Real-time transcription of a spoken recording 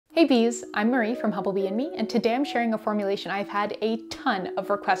Hey bees, I'm Marie from Humblebee and Me, and today I'm sharing a formulation I've had a ton of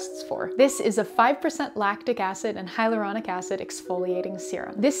requests for. This is a 5% lactic acid and hyaluronic acid exfoliating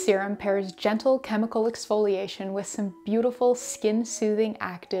serum. This serum pairs gentle chemical exfoliation with some beautiful skin soothing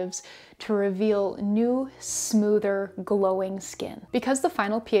actives to reveal new, smoother, glowing skin. Because the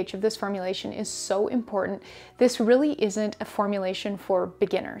final pH of this formulation is so important, this really isn't a formulation for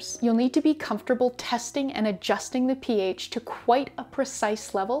beginners. You'll need to be comfortable testing and adjusting the pH to quite a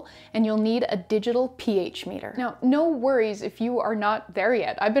precise level, and you'll need a digital pH meter. Now, no worries if you are not there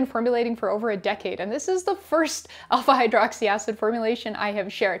yet. I've been formulating for over a decade, and this is the first alpha hydroxy acid formulation I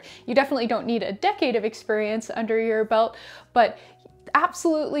have shared. You definitely don't need a decade of experience under your belt, but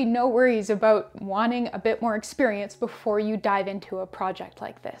absolutely no worries about wanting a bit more experience before you dive into a project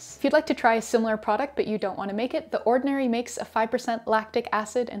like this. If you'd like to try a similar product but you don't want to make it, The Ordinary makes a 5% lactic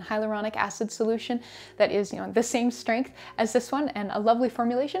acid and hyaluronic acid solution that is, the same strength as this one, and a lovely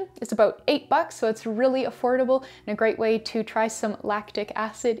formulation. It's about $8, so it's really affordable and a great way to try some lactic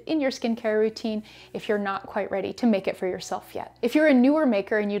acid in your skincare routine if you're not quite ready to make it for yourself yet. If you're a newer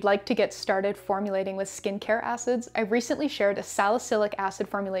maker and you'd like to get started formulating with skincare acids, I recently shared a salicylic acid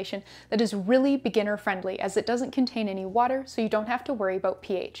formulation that is really beginner friendly, as it doesn't contain any water, so you don't have to worry about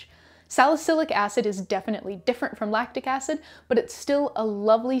pH. Salicylic acid is definitely different from lactic acid, but it's still a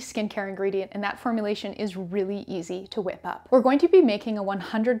lovely skincare ingredient, and that formulation is really easy to whip up. We're going to be making a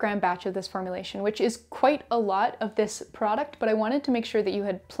 100-gram batch of this formulation, which is quite a lot of this product, but I wanted to make sure that you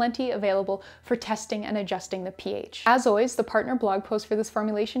had plenty available for testing and adjusting the pH. As always, the partner blog post for this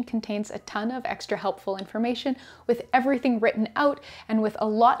formulation contains a ton of extra helpful information with everything written out and with a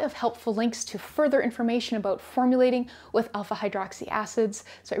lot of helpful links to further information about formulating with alpha hydroxy acids,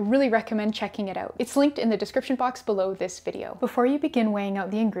 so I really recommend checking it out. It's linked in the description box below this video. Before you begin weighing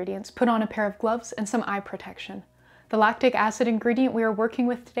out the ingredients, put on a pair of gloves and some eye protection. The lactic acid ingredient we are working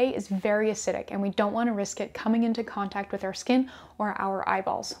with today is very acidic, and we don't want to risk it coming into contact with our skin or our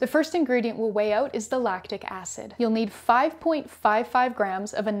eyeballs. The first ingredient we'll weigh out is the lactic acid. You'll need 5.55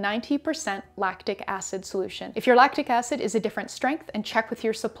 grams of a 90% lactic acid solution. If your lactic acid is a different strength, and check with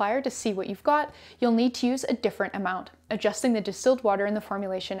your supplier to see what you've got, you'll need to use a different amount, adjusting the distilled water in the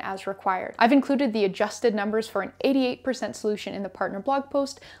formulation as required. I've included the adjusted numbers for an 88% solution in the partner blog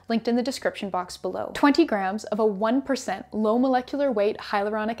post, linked in the description box below. 20 grams of a 1% low molecular weight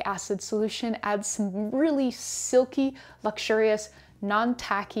hyaluronic acid solution adds some really silky, luxurious,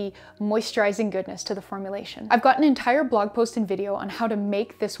 non-tacky, moisturizing goodness to the formulation. I've got an entire blog post and video on how to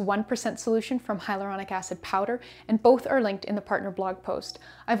make this 1% solution from hyaluronic acid powder, and both are linked in the partner blog post.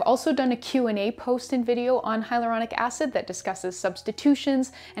 I've also done a Q&A post and video on hyaluronic acid that discusses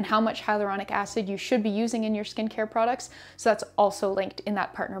substitutions and how much hyaluronic acid you should be using in your skincare products, so that's also linked in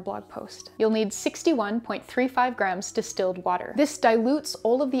that partner blog post. You'll need 61.35 grams distilled water. This dilutes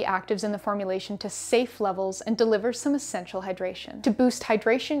all of the actives in the formulation to safe levels and delivers some essential hydration. To boost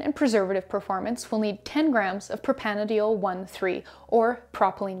hydration and preservative performance, we'll need 10 grams of Propanediol 1,3 or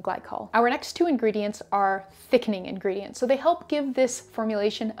propylene glycol. Our next two ingredients are thickening ingredients, so they help give this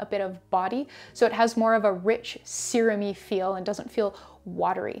formulation a bit of body, so it has more of a rich, serum-y feel and doesn't feel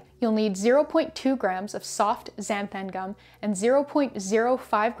watery. You'll need 0.2 grams of soft xanthan gum and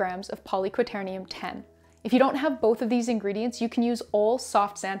 0.05 grams of polyquaternium 10. If you don't have both of these ingredients, you can use all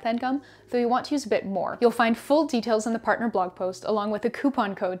soft xanthan gum, though you want to use a bit more. You'll find full details in the partner blog post, along with a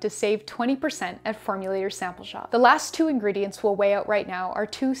coupon code to save 20% at Formulator Sample Shop. The last two ingredients we'll weigh out right now are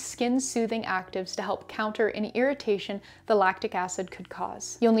two skin-soothing actives to help counter any irritation the lactic acid could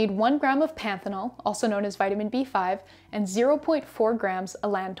cause. You'll need 1 gram of panthenol, also known as vitamin B5, and 0.4 grams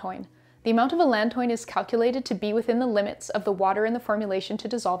allantoin. The amount of allantoin is calculated to be within the limits of the water in the formulation to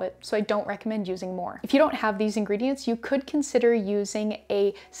dissolve it, so I don't recommend using more. If you don't have these ingredients, you could consider using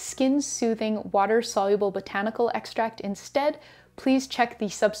a skin-soothing, water-soluble botanical extract instead. Please check the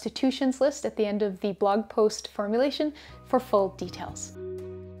substitutions list at the end of the blog post formulation for full details.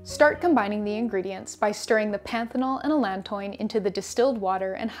 Start combining the ingredients by stirring the panthenol and allantoin into the distilled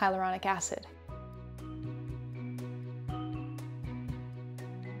water and hyaluronic acid.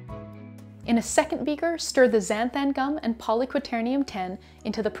 In a second beaker, stir the xanthan gum and polyquaternium 10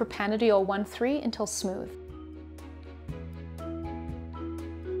 into the Propanediol 1,3 until smooth.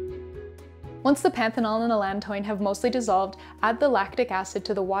 Once the panthenol and allantoin have mostly dissolved, add the lactic acid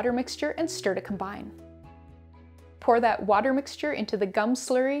to the water mixture and stir to combine. Pour that water mixture into the gum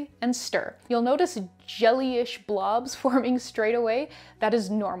slurry and stir. You'll notice jelly-ish blobs forming straight away. That is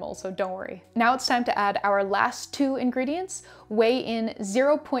normal, so don't worry. Now it's time to add our last two ingredients. Weigh in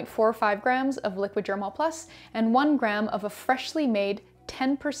 0.45 grams of liquid Germall Plus and 1 gram of a freshly made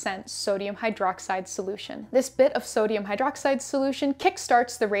 10% sodium hydroxide solution. This bit of sodium hydroxide solution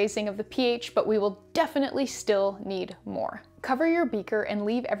kickstarts the raising of the pH, but we will definitely still need more. Cover your beaker and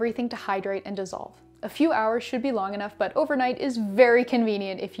leave everything to hydrate and dissolve. A few hours should be long enough, but overnight is very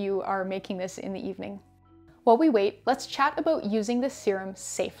convenient if you are making this in the evening. While we wait, let's chat about using this serum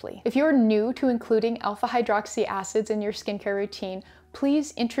safely. If you're new to including alpha hydroxy acids in your skincare routine,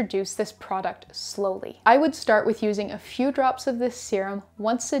 please introduce this product slowly. I would start with using a few drops of this serum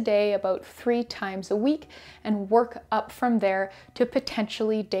once a day, about 3 times a week, and work up from there to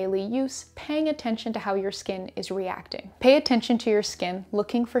potentially daily use, paying attention to how your skin is reacting. Pay attention to your skin,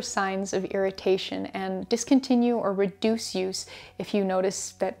 looking for signs of irritation, and discontinue or reduce use if you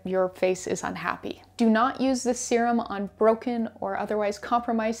notice that your face is unhappy. Do not use this serum on broken or otherwise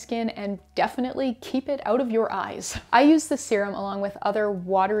compromised skin, and definitely keep it out of your eyes. I use this serum along with other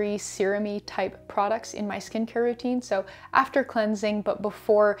watery, serum-y type products in my skincare routine, so after cleansing but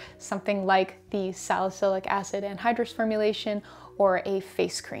before something like the salicylic acid anhydrous formulation or a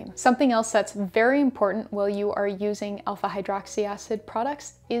face cream. Something else that's very important while you are using alpha hydroxy acid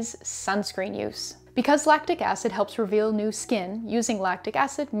products is sunscreen use. Because lactic acid helps reveal new skin, using lactic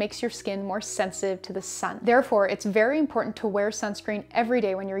acid makes your skin more sensitive to the sun. Therefore, it's very important to wear sunscreen every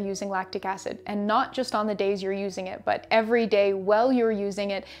day when you're using lactic acid, and not just on the days you're using it, but every day while you're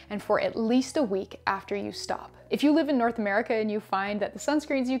using it and for at least a week after you stop. If you live in North America and you find that the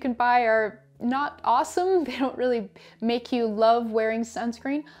sunscreens you can buy are not awesome, they don't really make you love wearing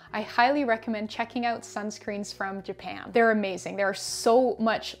sunscreen, I highly recommend checking out sunscreens from Japan. They're amazing. They're so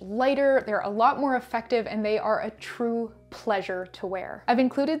much lighter, they're a lot more effective, and they are a true pleasure to wear. I've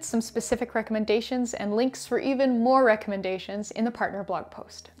included some specific recommendations and links for even more recommendations in the partner blog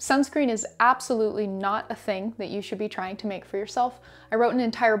post. Sunscreen is absolutely not a thing that you should be trying to make for yourself. I wrote an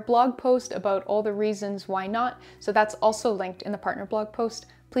entire blog post about all the reasons why not, so that's also linked in the partner blog post.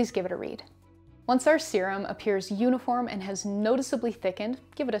 Please give it a read. Once our serum appears uniform and has noticeably thickened,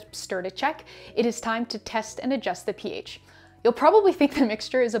 give it a stir to check, it is time to test and adjust the pH. You'll probably think the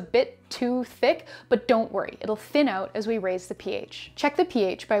mixture is a bit too thick, but don't worry, it'll thin out as we raise the pH. Check the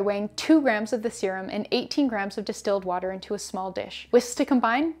pH by weighing 2 grams of the serum and 18 grams of distilled water into a small dish. Whisks to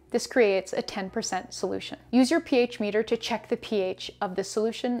combine, this creates a 10% solution. Use your pH meter to check the pH of the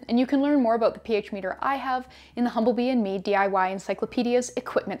solution, and you can learn more about the pH meter I have in the Humblebee and Me DIY Encyclopedia's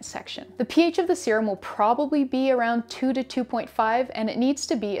equipment section. The pH of the serum will probably be around 2 to 2.5, and it needs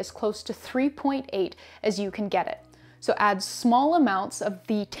to be as close to 3.8 as you can get it. So add small amounts of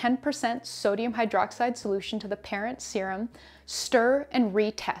the 10% sodium hydroxide solution to the parent serum, stir and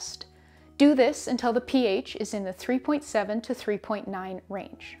retest. Do this until the pH is in the 3.7 to 3.9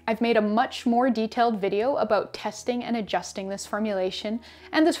 range. I've made a much more detailed video about testing and adjusting this formulation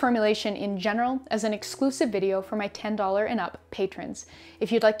and this formulation in general as an exclusive video for my $10 and up patrons.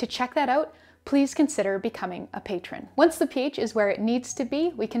 If you'd like to check that out, please consider becoming a patron. Once the pH is where it needs to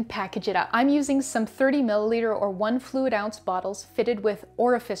be, we can package it up. I'm using some 30 milliliter or 1 fluid ounce bottles fitted with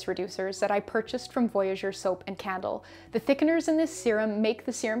orifice reducers that I purchased from Voyageur Soap and Candle. The thickeners in this serum make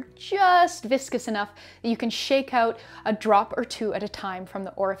the serum just viscous enough that you can shake out a drop or 2 at a time from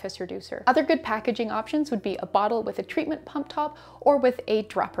the orifice reducer. Other good packaging options would be a bottle with a treatment pump top or with a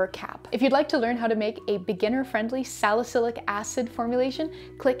dropper cap. If you'd like to learn how to make a beginner-friendly salicylic acid formulation,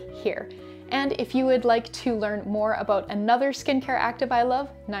 click here. And if you would like to learn more about another skincare active I love,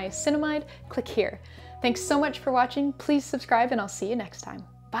 niacinamide, click here. Thanks so much for watching. Please subscribe and I'll see you next time.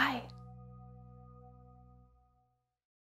 Bye.